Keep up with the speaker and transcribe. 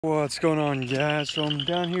What's going on, guys? So I'm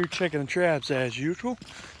down here checking the traps as usual,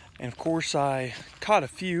 and of course I caught a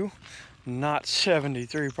few, not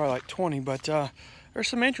 73, probably like 20, but there's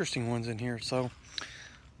some interesting ones in here so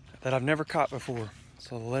that I've never caught before,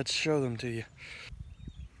 so let's show them to you.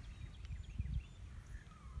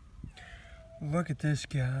 Look at this,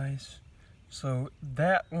 guys. So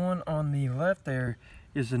that one on the left there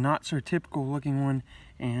is the not so typical looking one,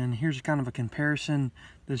 and here's kind of a comparison.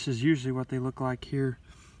 This is usually what they look like here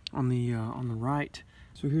on the right.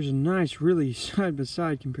 So here's a nice, really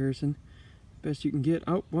side-by-side comparison, best you can get.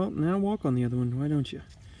 Oh well, now walk on the other one, why don't you?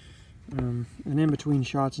 And in between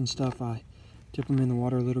shots and stuff, I dip them in the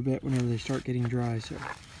water a little bit whenever they start getting dry. So,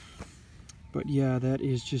 but yeah, that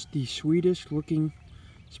is just the sweetest looking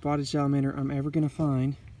spotted salamander I'm ever gonna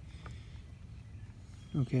find.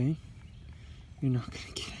 Okay, you're not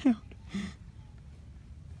gonna get out.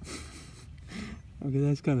 Okay,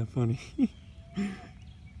 that's kind of funny.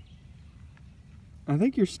 I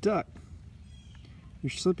think you're stuck.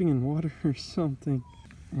 You're slipping in water or something.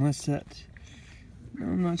 Unless that...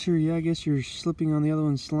 I'm not sure. Yeah, I guess you're slipping on the other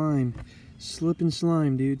one's slime. Slipping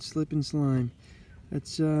slime, dude. Slipping slime.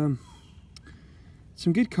 That's some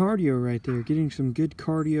good cardio right there. Getting some good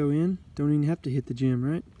cardio in. Don't even have to hit the gym,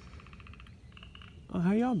 right? Oh,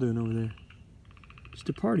 how y'all doing over there? Just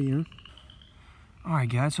a party, huh? Alright,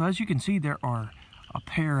 guys. So as you can see, there are a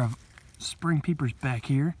pair of spring peepers back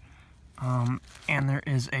here. And there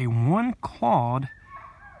is a one-clawed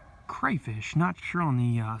crayfish. Not sure on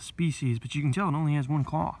the species, but you can tell it only has one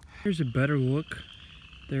claw. Here's a better look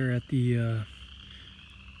there at the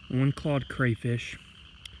one-clawed crayfish.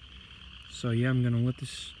 So yeah, I'm gonna let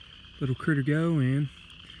this little critter go and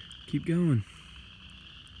keep going.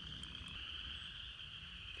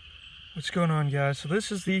 What's going on, guys? So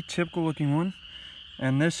this is the typical looking one,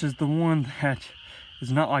 and this is the one that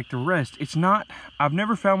is not like the rest. It's not, I've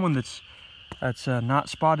never found one that's not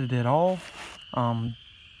spotted at all.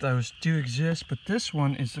 Those do exist, but this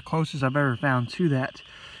one is the closest I've ever found to that,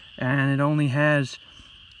 and it only has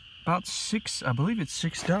about 6, I believe it's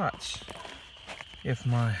 6 dots, if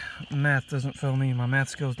my math doesn't fail me. My math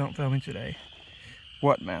skills don't fail me today.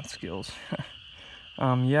 What math skills?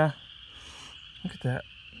 Yeah, look at that.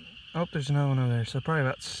 Oh, there's another one over there, so probably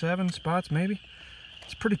about 7 spots maybe.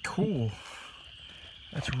 It's pretty cool.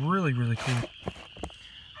 That's really, really cool.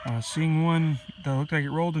 Seeing one that looked like it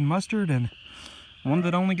rolled in mustard, and one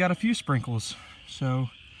that only got a few sprinkles. So,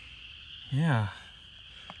 yeah.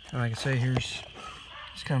 Like I say, here's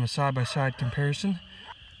just kind of a side-by-side comparison.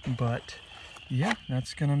 But yeah,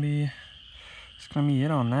 that's gonna be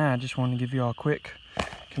it on that. I just wanted to give you all a quick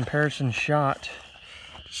comparison shot,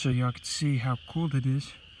 so y'all could see how cool that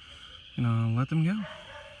is. And I'll let them go.